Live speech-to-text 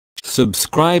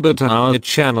Subscribe to our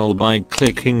channel by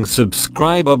clicking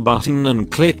subscriber button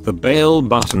and click the bell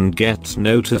button. Get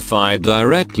notified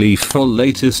directly for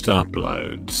latest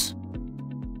uploads.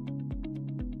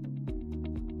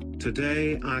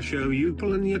 Today I show you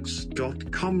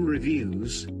Poloniex.com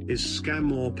reviews, is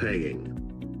scam or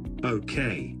paying?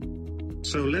 Okay.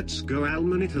 So let's go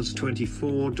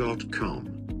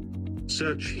almonitas24.com.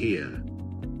 Search here.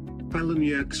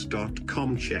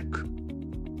 Poloniex.com check.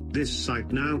 This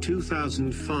site now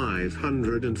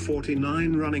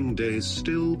 2,549 running days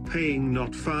still paying,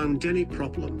 not found any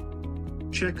problem.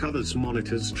 Check others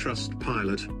monitors,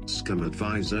 Trustpilot, Scam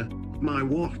Advisor, My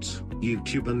What,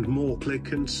 YouTube and more.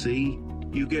 Click and see,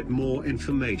 you get more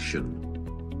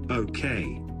information.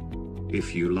 Okay.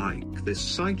 If you like this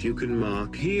site you can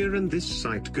mark here and this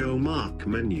site go mark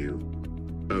menu.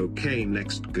 Okay,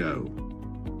 next go.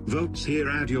 Votes here,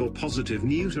 add your positive,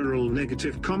 neutral,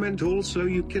 negative comment, also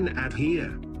you can add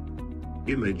here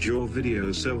image or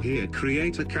video, so here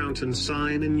create account and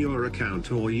sign in your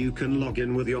account, or you can log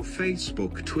in with your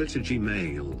Facebook, Twitter,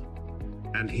 Gmail.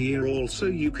 And here also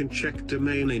you can check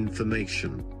domain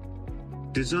information,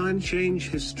 design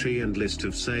change history and list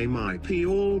of same IP.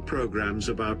 All programs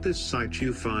about this site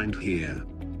you find here.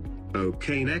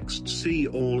 Okay, next see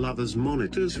all others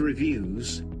monitors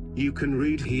reviews. You can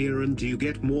read here and you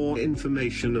get more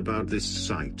information about this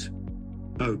site.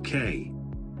 Okay.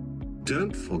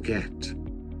 Don't forget.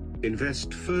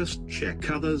 Invest first,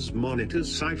 check others monitors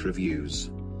site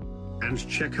reviews. And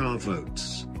check our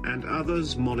votes, and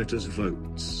others monitors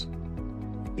votes.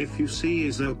 If you see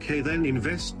is okay, then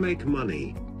invest, make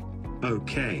money.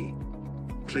 Okay.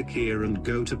 Click here and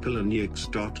go to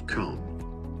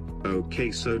Poloniex.com.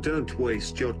 Okay, so don't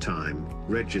waste your time,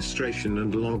 registration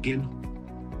and login.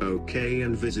 Okay,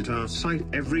 and visit our site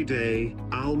every day,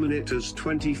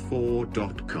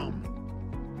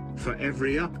 almonitas24.com. for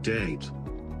every update.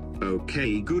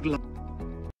 Okay, good luck.